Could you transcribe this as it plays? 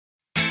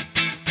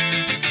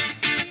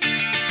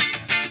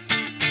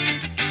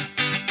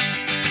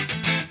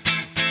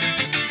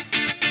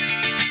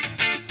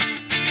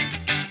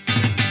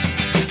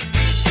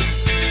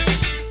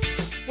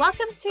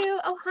to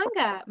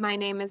Ohanga. My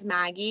name is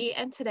Maggie,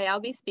 and today I'll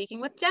be speaking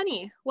with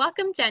Jenny.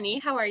 Welcome, Jenny.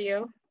 How are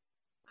you?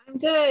 I'm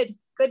good.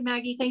 Good,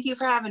 Maggie. Thank you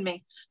for having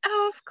me.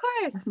 Oh, of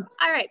course.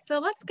 All right, so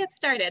let's get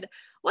started.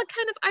 What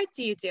kind of art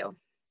do you do?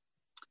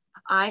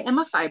 I am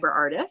a fiber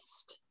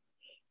artist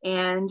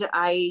and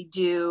I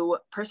do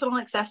personal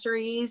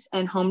accessories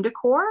and home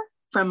decor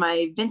from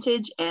my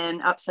vintage and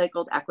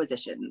upcycled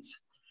acquisitions.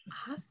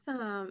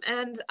 Awesome.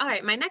 And all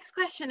right, my next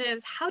question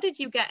is, how did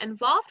you get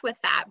involved with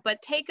that?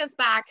 But take us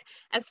back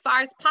as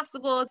far as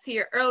possible to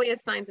your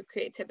earliest signs of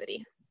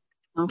creativity.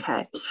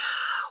 Okay.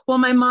 Well,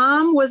 my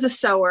mom was a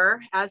sewer,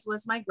 as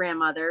was my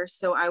grandmother.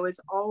 So I was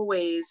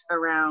always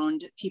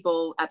around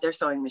people at their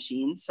sewing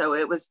machines.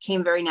 So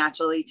came very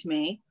naturally to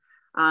me.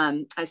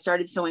 I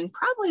started sewing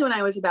probably when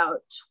I was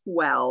about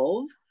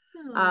 12.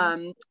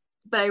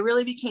 But I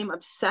really became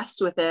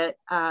obsessed with it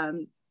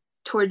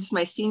towards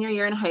my senior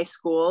year in high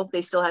school.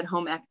 They still had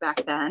home ec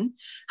back then.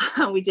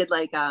 We did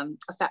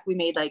we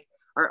made like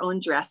our own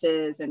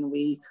dresses and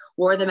we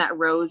wore them at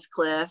Rose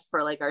Cliff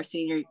for like our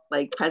senior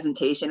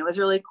presentation. It was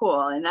really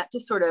cool. And that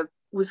just sort of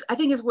was, I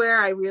think, is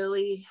where I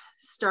really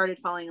started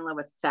falling in love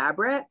with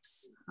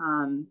fabrics.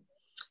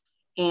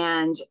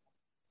 And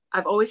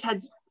I've always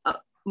had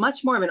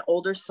much more of an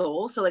older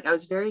soul. So like I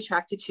was very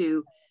attracted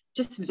to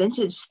just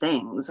vintage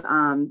things.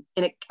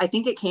 I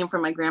think it came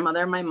from my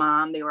grandmother and my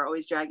mom. They were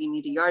always dragging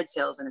me to yard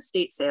sales and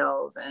estate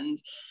sales. And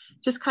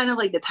just kind of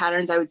like the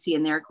patterns I would see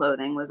in their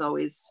clothing was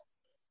always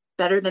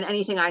better than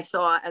anything I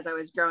saw as I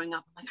was growing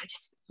up. I'm like, I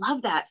just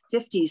love that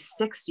 50s,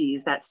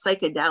 60s, that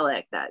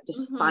psychedelic, that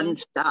just fun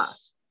stuff.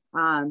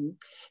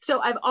 So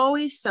I've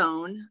always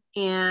sewn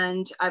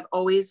and I've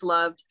always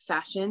loved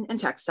fashion and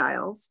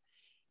textiles.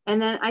 And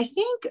then I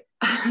think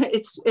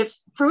if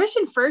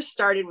Fruition first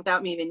started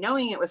without me even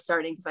knowing it was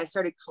starting, because I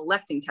started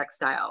collecting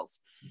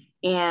textiles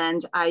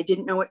and I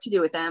didn't know what to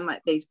do with them.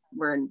 They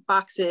were in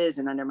boxes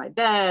and under my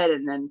bed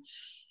and then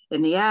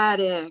in the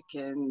attic.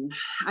 And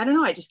I don't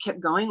know, I just kept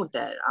going with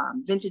it.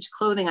 Vintage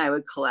clothing I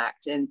would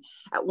collect. And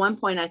at one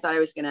point I thought I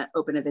was going to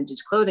open a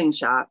vintage clothing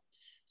shop.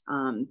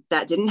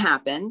 That didn't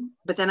happen.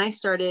 But then I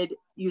started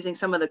using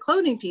some of the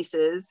clothing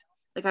pieces.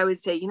 Like I would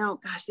say,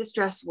 gosh, this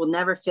dress will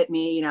never fit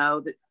me.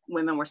 The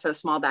women were so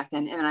small back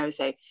then. And I would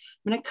say,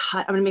 I'm going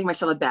to make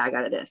myself a bag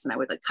out of this. And I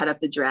would like cut up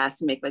the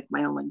dress and make like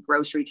my own like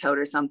grocery tote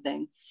or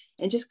something.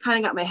 And just kind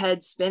of got my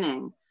head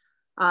spinning.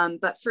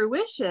 But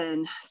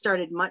Fruition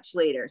started much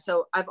later.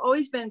 So I've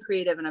always been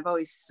creative and I've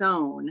always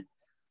sewn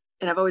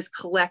and I've always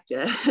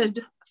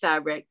collected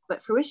fabric.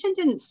 But Fruition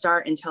didn't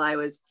start until I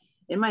was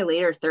in my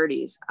later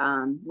 30s,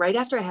 right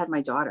after I had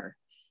my daughter.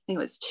 I think it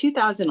was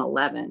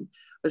 2011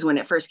 was when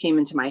it first came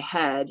into my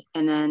head.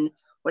 And then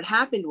what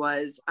happened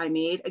was I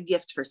made a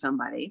gift for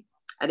somebody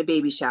at a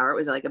baby shower. It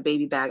was like a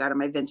baby bag out of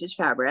my vintage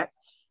fabric.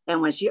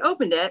 And when she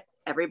opened it,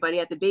 everybody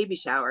at the baby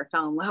shower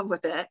fell in love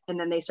with it. And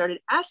then they started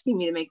asking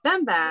me to make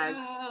them bags.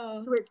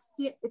 Wow. So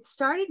it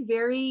started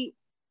very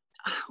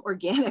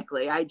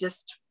organically.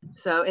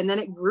 And then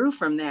it grew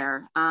from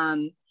there.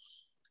 I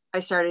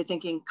started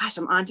thinking, gosh,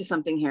 I'm onto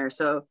something here.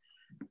 So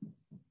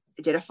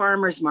I did a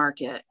farmer's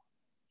market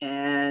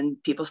and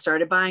people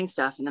started buying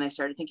stuff. And then I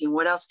started thinking,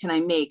 what else can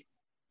I make?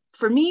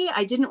 For me,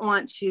 I didn't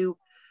want to,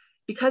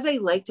 because I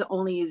like to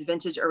only use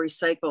vintage or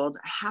recycled,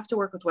 I have to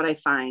work with what I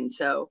find.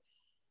 So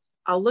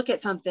I'll look at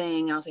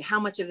something and I'll say, how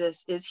much of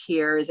this is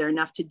here? Is there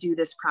enough to do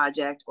this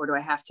project? Or do I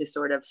have to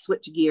sort of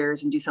switch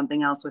gears and do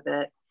something else with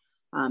it?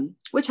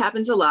 Which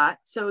happens a lot.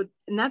 So,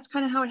 and that's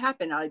kind of how it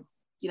happened.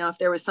 If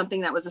there was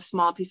something that was a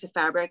small piece of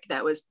fabric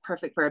that was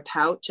perfect for a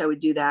pouch, I would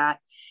do that.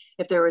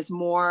 If there was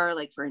more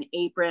like for an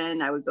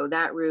apron, I would go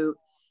that route.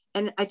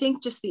 And I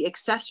think just the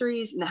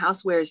accessories and the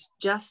housewares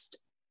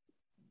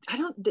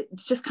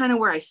it's just kind of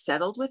where I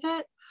settled with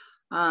it.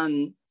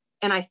 And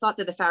I thought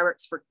that the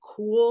fabrics were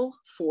cool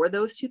for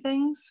those two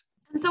things.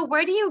 And so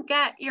where do you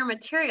get your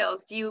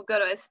materials? Do you go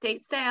to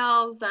estate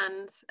sales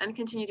and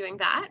continue doing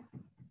that?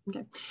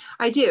 Okay,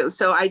 I do.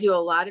 So I do a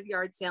lot of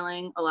yard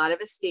selling, a lot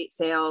of estate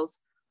sales,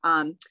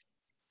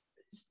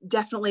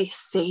 definitely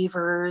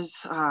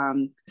savers,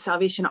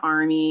 Salvation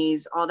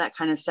Armies, all that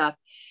kind of stuff.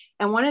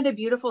 And one of the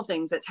beautiful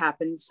things that's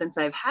happened since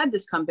I've had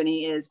this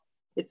company is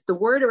the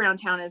word around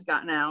town has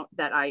gotten out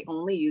that I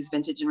only use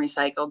vintage and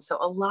recycled. So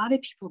a lot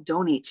of people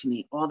donate to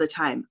me all the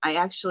time. I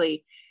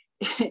actually,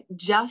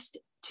 just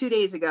 2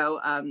 days ago,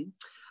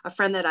 a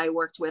friend that I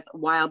worked with a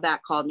while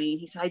back called me and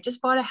he said, I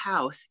just bought a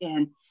house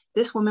and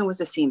this woman was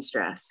a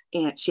seamstress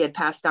and she had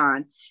passed on.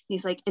 And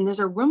he's like, and there's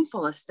a room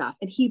full of stuff.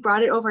 And he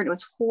brought it over and it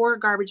was 4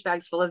 garbage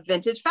bags full of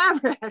vintage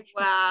fabric.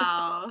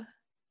 Wow.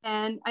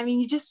 And I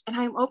mean, and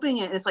I'm opening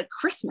it and it's like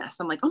Christmas.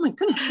 I'm like, oh my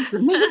goodness, this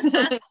is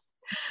amazing.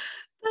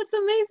 That's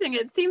amazing.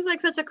 It seems like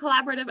such a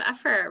collaborative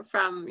effort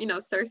from,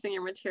 sourcing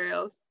your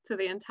materials to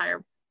the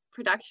entire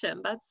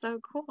production. That's so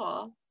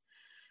cool.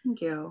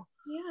 Thank you.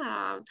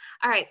 Yeah.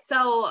 All right.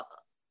 So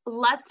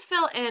let's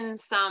fill in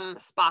some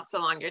spots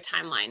along your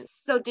timeline.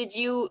 So did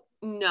you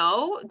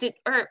know,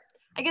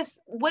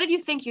 what did you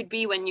think you'd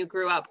be when you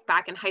grew up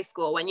back in high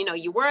school when,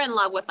 you were in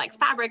love with like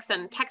fabrics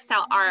and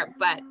textile art,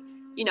 but,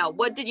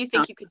 what did you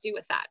think you could do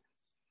with that?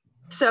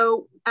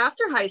 So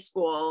after high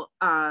school,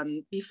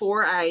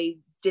 before I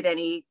did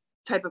any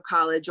type of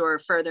college or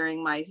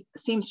furthering my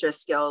seamstress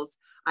skills,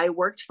 I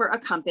worked for a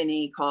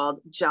company called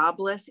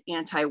Jobless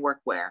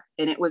Anti-Workwear,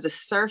 and it was a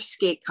surf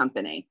skate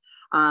company.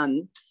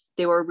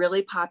 They were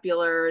really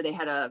popular. They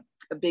had a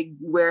big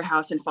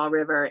warehouse in Fall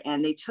River,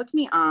 and they took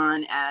me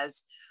on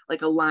as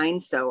like a line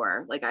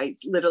sewer. Like I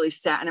literally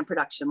sat in a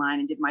production line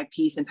and did my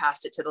piece and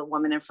passed it to the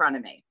woman in front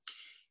of me.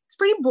 It's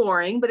pretty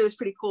boring, but it was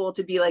pretty cool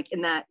to be like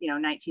in that,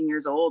 19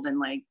 years old and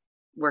like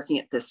working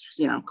at this,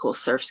 cool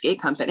surf skate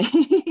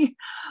company.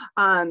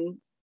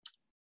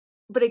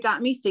 But it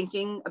got me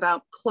thinking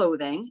about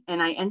clothing,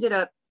 and I ended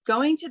up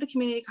going to the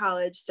community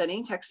college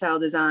studying textile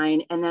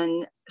design. And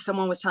then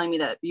someone was telling me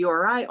that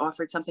URI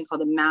offered something called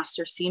the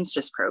Master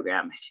Seamstress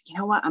program. I said, you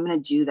know what, I'm going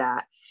to do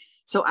that.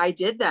 So I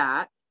did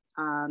that.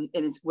 And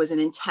it was an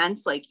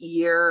intense like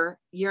year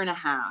and a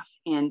half.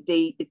 And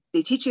they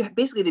teach you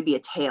basically to be a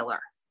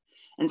tailor.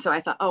 And so I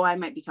thought, oh, I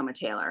might become a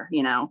tailor,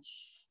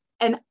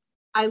 and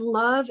I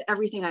love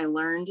everything I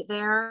learned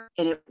there.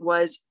 And it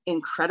was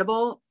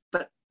incredible.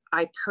 But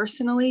I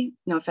personally,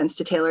 no offense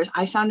to tailors,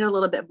 I found it a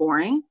little bit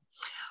boring.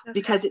 Okay.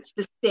 Because it's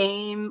the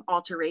same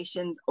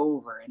alterations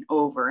over and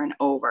over and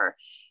over.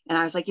 And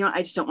I was like, I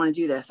just don't want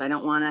to do this. I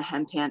don't want to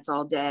hem pants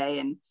all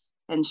day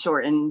and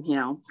shorten,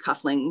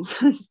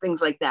 cufflinks,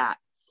 things like that.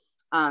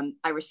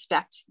 I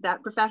respect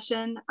that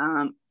profession.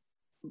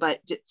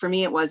 But for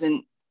me, it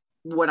wasn't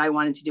what I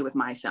wanted to do with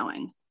my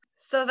sewing.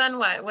 So then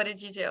what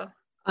did you do?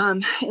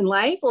 In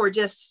life, or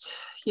just,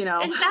 in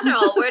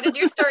general, where did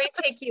your story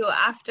take you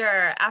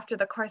after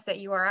the course at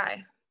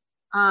URI?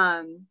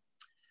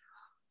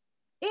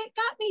 It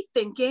got me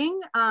thinking.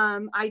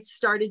 I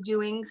started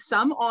doing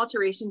some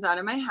alterations out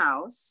of my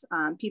house.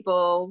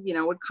 People,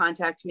 would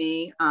contact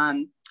me.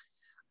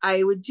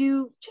 I would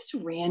do just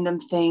random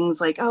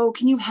things like, oh,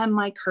 can you hem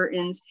my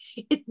curtains?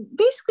 It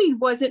basically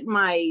wasn't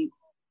my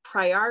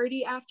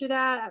priority after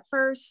that at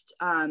first.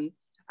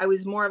 I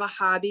was more of a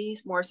hobby,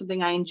 more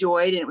something I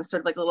enjoyed. And it was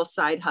sort of like a little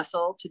side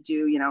hustle to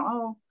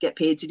do, get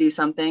paid to do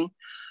something.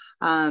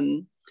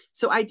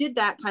 So I did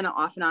that kind of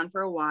off and on for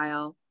a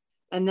while.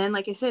 And then,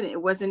 like I said,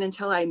 it wasn't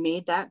until I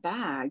made that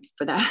bag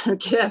for that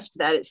gift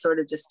that it sort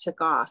of just took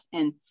off.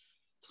 And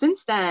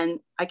since then,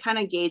 I kind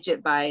of gauge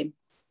it by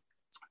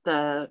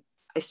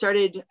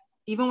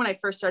even when I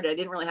first started, I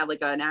didn't really have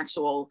like an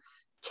actual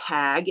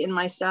tag in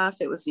my stuff.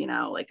 It was,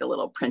 like a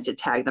little printed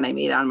tag that I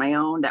made on my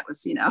own. That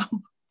was,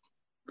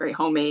 very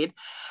homemade.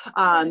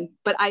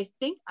 But I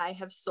think I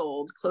have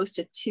sold close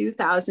to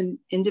 2,000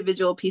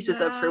 individual pieces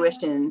of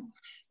Fruition,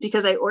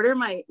 because I order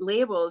my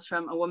labels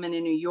from a woman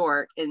in New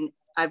York, and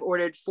I've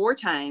ordered 4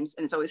 times,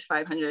 and it's always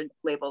 500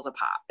 labels a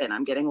pop, and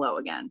I'm getting low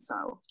again.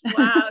 So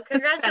wow,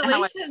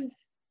 congratulations.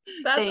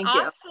 That's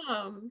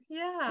awesome.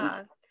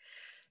 Yeah.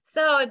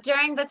 So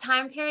during the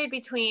time period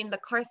between the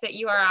course at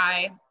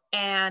URI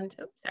and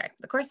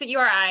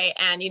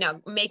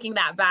making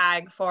that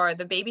bag for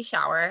the baby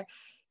shower,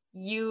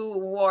 you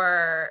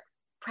were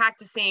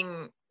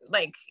practicing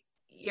like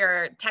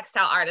your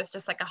textile art as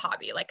just like a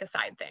hobby, like a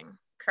side thing,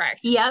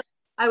 correct? Yep.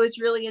 I was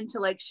really into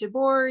like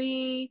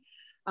shibori.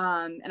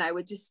 And I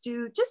would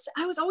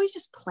I was always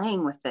just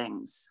playing with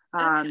things.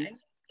 Okay.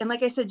 And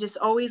like I said, just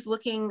always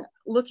looking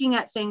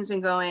at things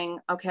and going,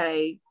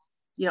 okay,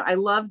 I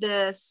love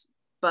this,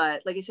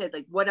 but like I said,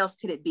 like, what else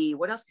could it be?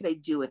 What else could I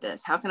do with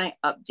this? How can I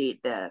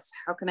update this?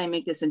 How can I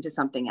make this into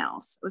something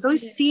else? I was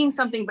always seeing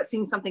something, but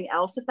seeing something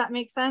else, if that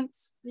makes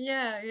sense.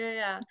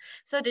 Yeah.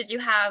 So did you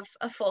have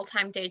a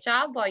full-time day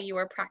job while you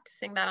were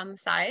practicing that on the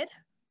side?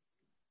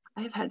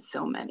 I've had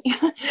so many.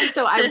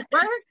 So I've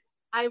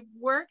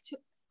worked,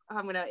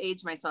 I'm going to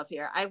age myself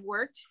here. I've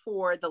worked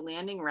for the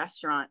Landing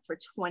Restaurant for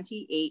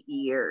 28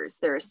 years.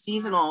 They're a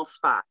seasonal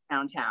spot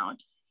downtown.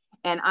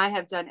 And I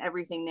have done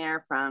everything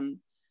there, from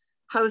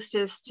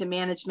hostess to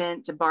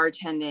management to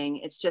bartending.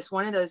 It's just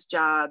one of those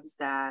jobs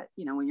that,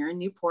 when you're in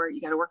Newport,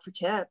 you got to work for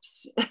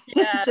tips.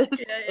 Yeah.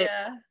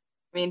 I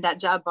mean,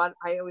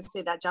 I always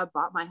say that job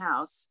bought my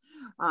house.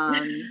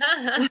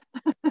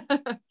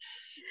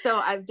 So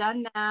I've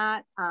done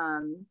that.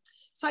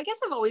 So I guess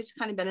I've always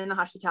kind of been in the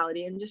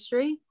hospitality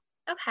industry.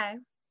 Okay.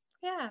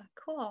 Yeah,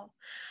 cool.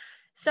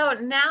 So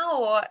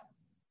now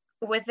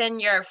within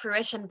your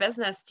Fruition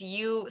business,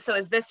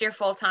 is this your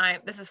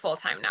full-time? This is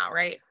full-time now,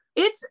 right?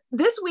 It's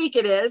this week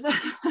it is.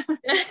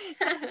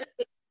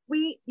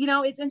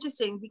 It's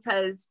interesting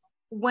because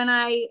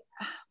my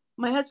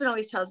husband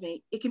always tells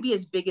me it can be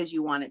as big as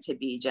you want it to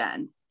be,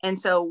 Jen. And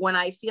so when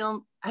I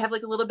feel I have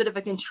like a little bit of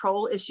a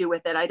control issue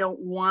with it, I don't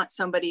want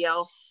somebody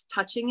else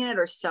touching it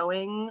or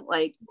sewing.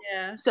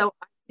 So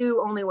I do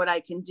only what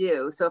I can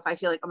do. So if I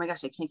feel like, oh my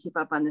gosh, I can't keep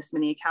up on this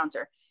many accounts,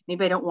 or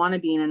maybe I don't want to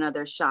be in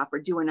another shop or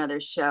do another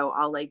show,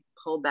 I'll like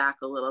pull back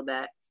a little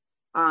bit.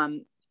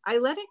 I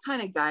let it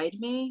kind of guide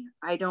me.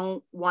 I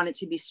don't want it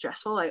to be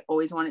stressful. I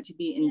always want it to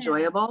be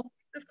enjoyable.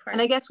 Of course.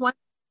 And I guess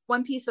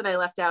one piece that I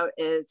left out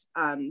is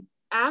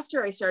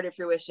after I started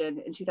Fruition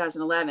in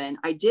 2011,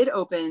 I did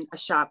open a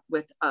shop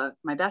with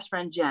my best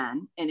friend,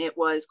 Jen, and it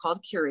was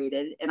called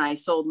Curated. And I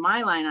sold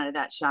my line out of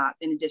that shop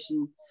in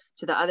addition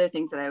to the other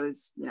things that I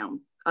was,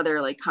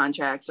 other like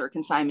contracts or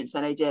consignments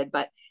that I did.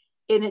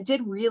 And it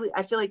did really,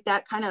 I feel like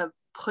that kind of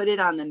put it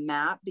on the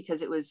map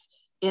because it was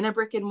in a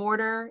brick and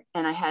mortar,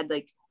 and I had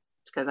like,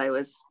 because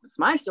it's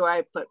my store,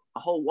 I put a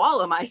whole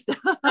wall of my stuff.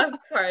 Of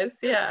course,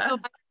 yeah. So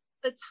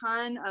a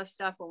ton of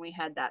stuff when we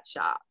had that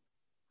shop.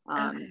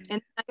 Okay.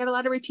 And I got a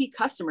lot of repeat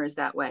customers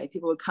that way.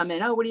 People would come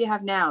in, oh, what do you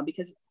have now?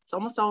 Because it's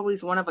almost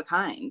always one of a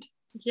kind.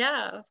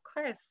 Yeah, of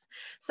course.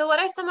 So what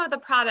are some of the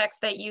products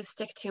that you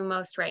stick to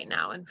most right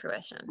now in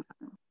Fruition?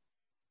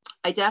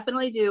 I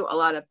definitely do a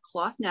lot of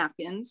cloth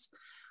napkins,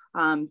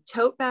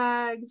 tote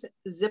bags,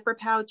 zipper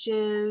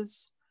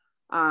pouches.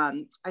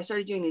 I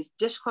started doing these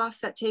dishcloths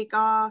that take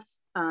off,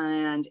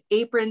 and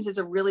aprons is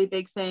a really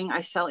big thing.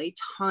 I sell a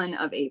ton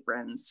of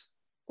aprons.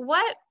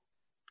 What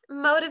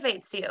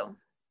motivates you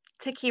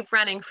to keep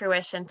running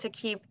Fruition, to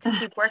keep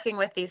working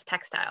with these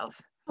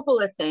textiles? A couple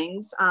of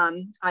things.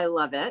 I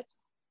love it.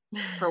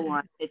 For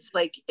one, it's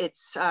like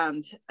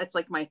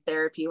my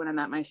therapy. When I'm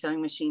at my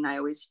sewing machine, I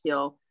always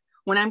feel,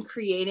 when I'm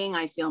creating,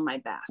 I feel my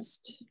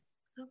best.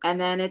 Okay. And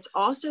then it's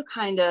also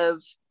kind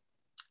of,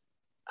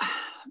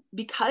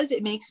 because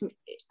it makes me,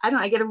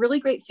 I get a really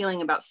great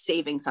feeling about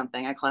saving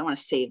something. I want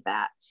to save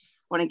that.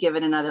 I want to give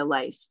it another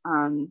life.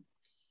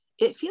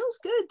 It feels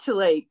good to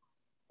like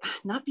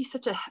not be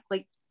such a,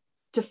 like,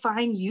 to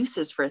find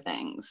uses for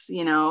things,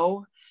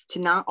 to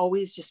not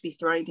always just be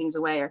throwing things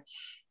away. Or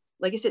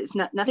like I said, it's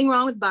nothing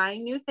wrong with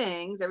buying new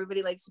things.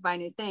 Everybody likes to buy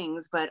new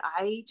things, but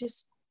I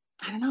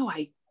don't know.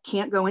 I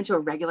can't go into a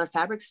regular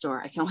fabric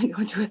store. I can only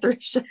go into a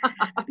thrift shop.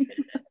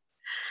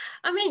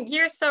 I mean,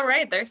 you're so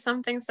right. There's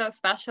something so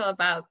special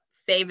about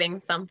saving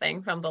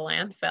something from the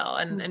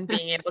landfill and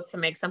being able to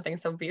make something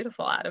so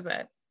beautiful out of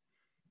it.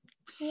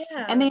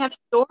 Yeah. And they have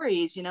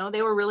stories,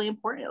 they were really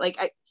important. Like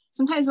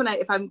sometimes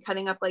if I'm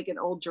cutting up like an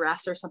old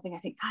dress or something, I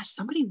think, gosh,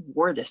 somebody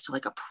wore this to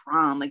like a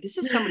prom. Like this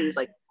is somebody's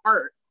like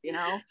art,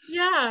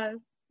 Yeah,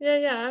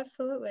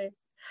 absolutely.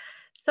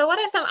 So what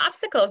are some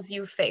obstacles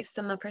you faced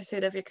in the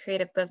pursuit of your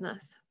creative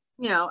business?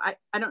 I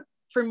don't,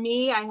 for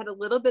me, I had a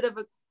little bit of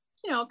a,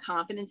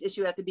 confidence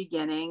issue at the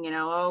beginning,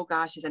 oh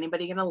gosh, is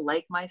anybody going to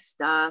like my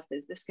stuff?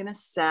 Is this going to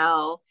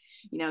sell?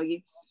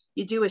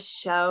 You do a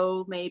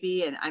show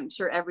maybe, and I'm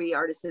sure every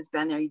artist has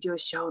been there. You do a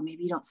show and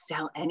maybe you don't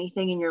sell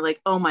anything and you're like,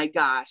 oh my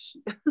gosh,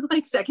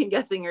 like second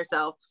guessing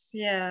yourself.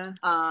 Yeah.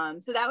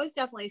 So that was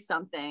definitely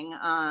something,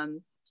 a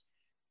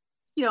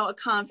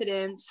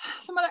confidence,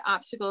 some other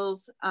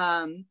obstacles,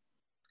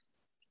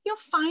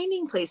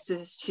 finding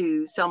places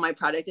to sell my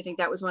product. I think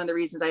that was one of the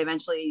reasons I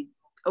eventually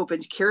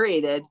opened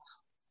Curated.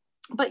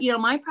 But,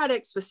 my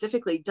product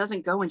specifically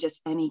doesn't go in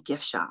just any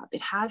gift shop.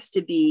 It has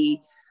to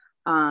be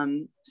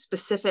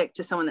specific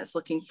to someone that's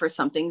looking for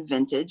something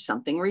vintage,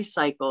 something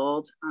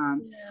recycled.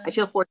 I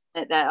feel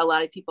fortunate that a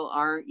lot of people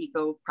are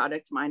eco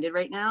product minded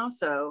right now.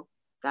 So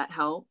that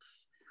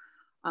helps.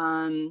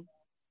 And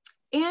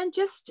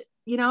just,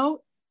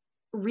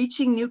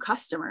 reaching new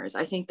customers.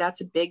 I think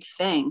that's a big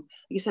thing.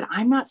 Like I said,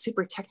 I'm not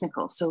super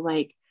technical. So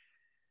like,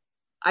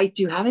 I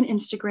do have an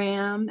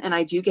Instagram and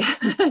I do get,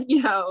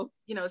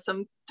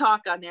 some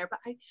talk on there, but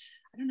I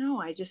don't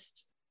know. I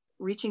just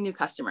reaching new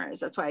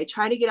customers. That's why I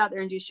try to get out there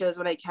and do shows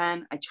when I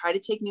can. I try to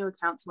take new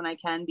accounts when I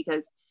can,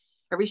 because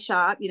every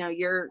shop,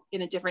 you're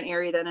in a different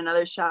area than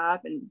another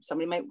shop and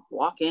somebody might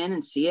walk in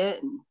and see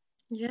it. And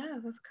yeah,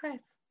 of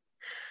course.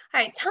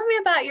 All right. Tell me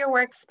about your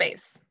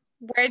workspace.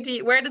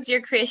 Where does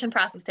your creation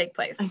process take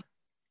place?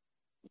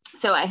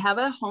 So I have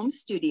a home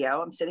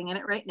studio. I'm sitting in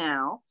it right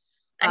now.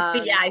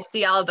 I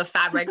see all of the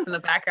fabrics in the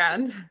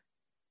background.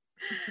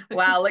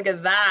 Wow, look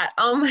at that.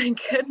 Oh my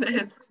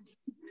goodness.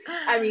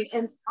 I mean,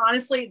 and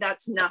honestly,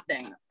 that's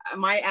nothing.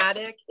 My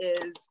attic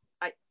is,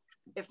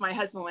 if my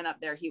husband went up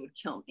there, he would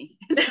kill me.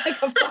 It's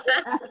like a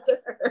fire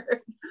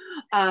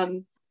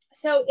hazard.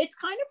 So it's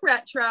kind of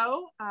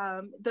retro.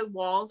 The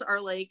walls are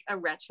like a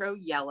retro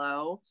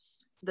yellow.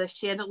 The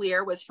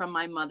chandelier was from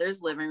my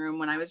mother's living room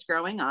when I was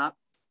growing up.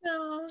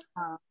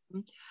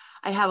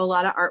 I have a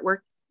lot of artwork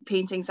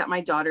paintings that my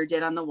daughter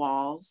did on the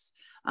walls.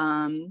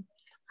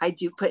 I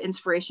do put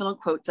inspirational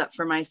quotes up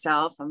for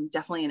myself. I'm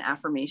definitely an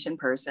affirmation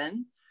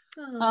person.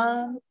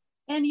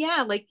 And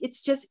yeah, like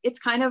it's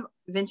kind of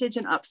vintage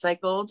and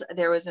upcycled.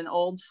 There was an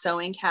old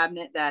sewing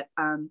cabinet that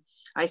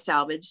I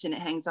salvaged, and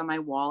it hangs on my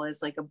wall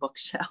as like a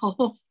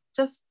bookshelf.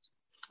 Just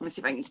let me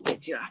see if I can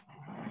get you.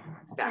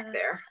 It's back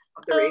there.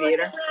 The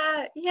radiator. Look at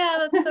that. Yeah,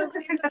 that's so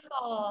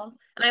beautiful.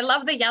 And I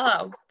love the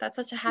yellow. That's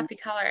such a happy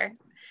color.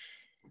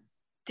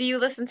 Do you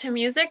listen to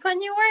music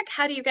when you work?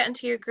 How do you get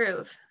into your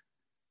groove?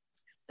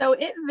 So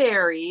it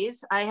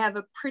varies. I have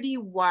a pretty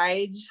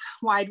wide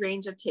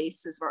range of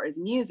tastes as far as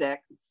music.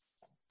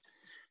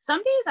 Some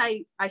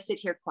days I sit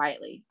here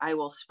quietly. I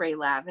will spray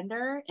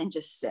lavender and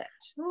just sit.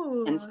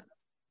 Ooh. And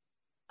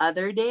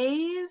other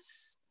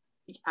days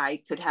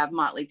I could have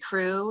Motley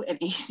Crue and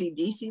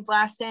AC/DC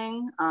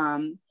blasting.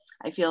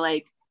 I feel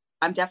like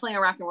I'm definitely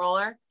a rock and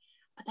roller.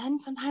 But then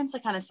sometimes,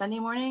 like on a Sunday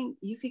morning,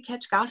 you could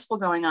catch gospel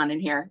going on in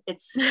here.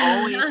 It's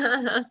always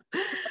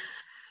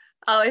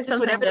always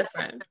something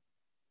different.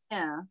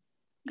 Yeah.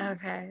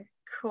 Okay,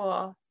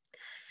 Cool.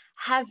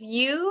 Have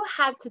you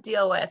had to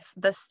deal with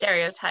the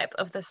stereotype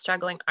of the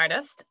struggling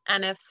artist?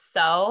 And if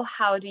so,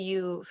 how do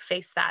you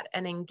face that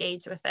and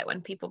engage with it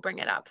when people bring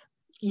it up?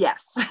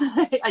 Yes,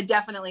 I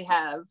definitely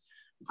have.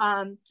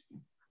 I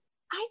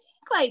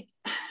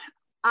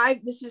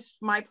think this is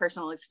my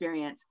personal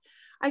experience.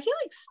 I feel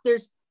like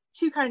there's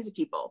two kinds of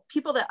people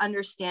that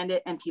understand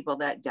it and people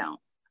that don't.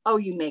 Oh,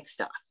 you make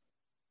stuff.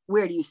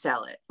 Where do you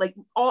sell it? Like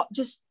all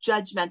just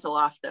judgmental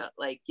off the,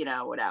 like,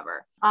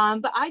 whatever.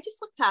 But I just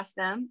look past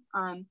them.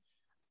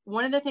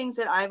 One of the things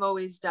that I've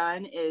always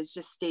done is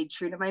just stayed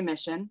true to my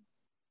mission.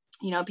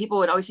 People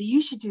would always say,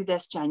 you should do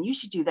this, Jen, you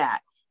should do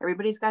that.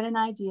 Everybody's got an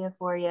idea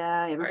for you.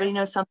 Everybody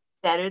knows something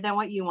better than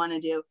what you want to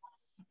do.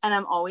 And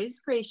I'm always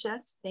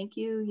gracious. Thank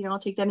you. I'll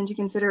take that into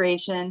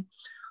consideration.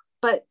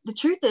 But the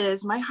truth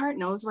is, my heart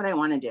knows what I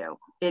want to do.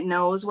 It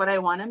knows what I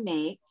want to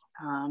make.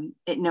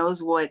 It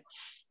knows what,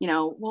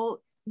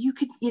 well, you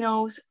could,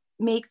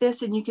 make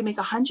this and you can make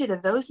 100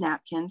 of those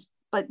napkins,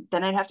 but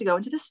then I'd have to go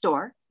into the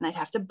store and I'd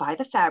have to buy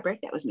the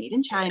fabric that was made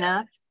in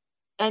China.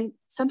 And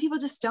some people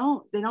just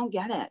they don't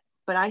get it.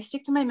 But I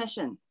stick to my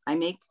mission. I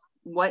make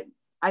what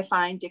I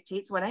find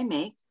dictates what I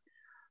make.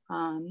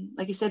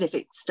 Like I said, if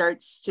it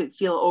starts to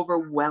feel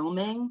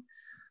overwhelming,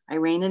 I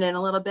rein it in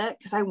a little bit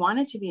because I want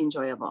it to be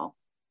enjoyable.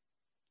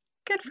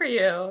 Good for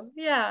you.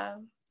 Yeah.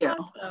 Yeah.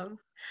 Awesome.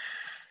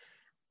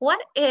 What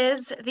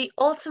is the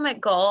ultimate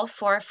goal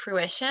for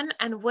Fruition,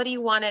 and what do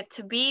you want it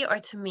to be or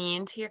to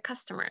mean to your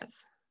customers?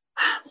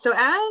 So as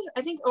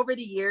I think over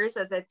the years,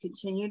 as I've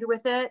continued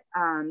with it,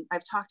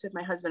 I've talked with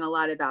my husband a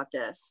lot about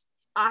this.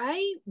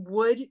 I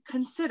would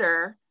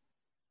consider,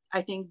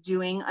 I think,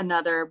 doing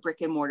another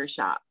brick and mortar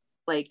shop,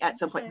 like at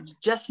some point,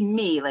 just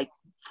me, like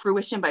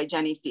Fruition by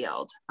Jenny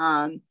Field.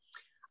 I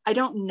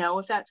don't know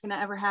if that's going to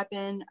ever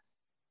happen.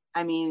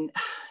 I mean,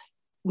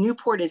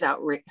 Newport is out,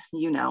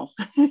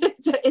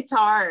 it's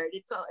hard.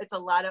 It's a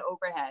lot of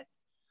overhead.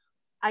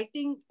 I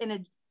think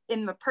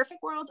in the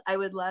perfect world, I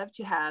would love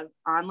to have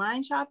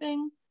online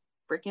shopping,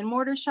 brick and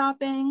mortar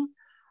shopping.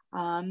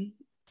 And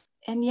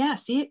yeah,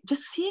 see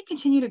it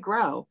continue to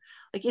grow.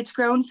 Like it's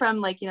grown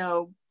from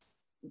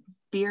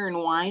beer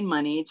and wine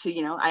money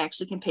to, I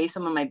actually can pay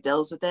some of my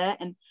bills with it.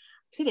 And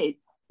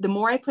the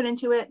more I put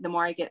into it, the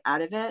more I get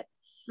out of it.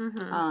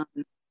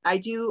 Mm-hmm. I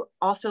do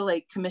also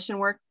commission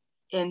work.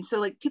 And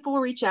so people will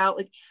reach out.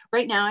 Like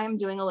right now I'm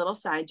doing a little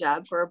side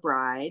job for a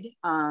bride,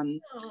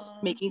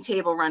 making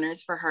table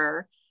runners for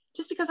her,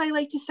 just because I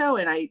like to sew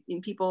and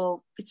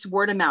people, it's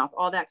word of mouth.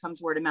 All that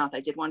comes word of mouth. I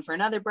did one for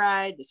another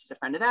bride. This is a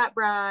friend of that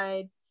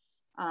bride.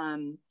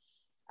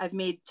 I've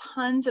made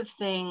tons of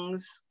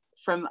things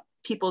from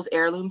people's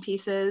heirloom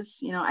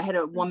pieces. I had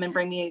a woman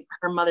bring me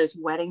her mother's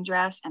wedding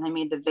dress and I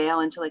made the veil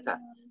into a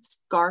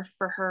scarf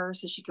for her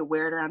so she could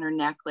wear it around her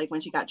neck, when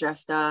she got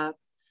dressed up.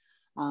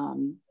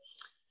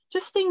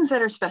 Just things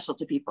that are special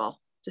to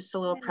people, just a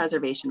little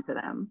preservation for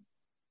them.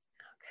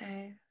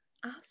 Okay,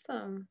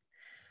 awesome.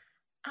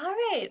 All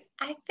right,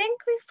 I think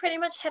we've pretty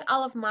much hit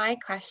all of my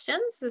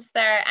questions. Is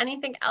there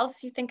anything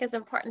else you think is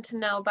important to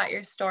know about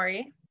your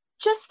story?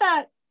 Just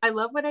that I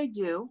love what I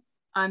do.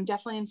 I'm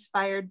definitely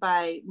inspired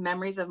by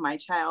memories of my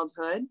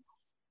childhood.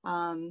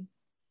 And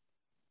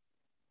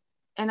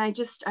I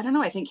don't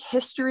know, I think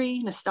history,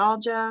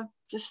 nostalgia,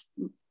 just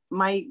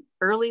my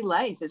early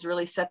life has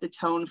really set the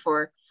tone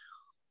for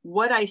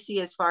what I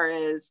see as far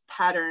as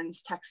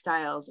patterns,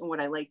 textiles, and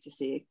what I like to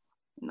see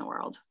in the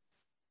world.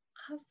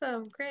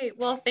 Awesome. Great.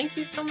 Well, thank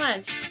you so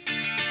much.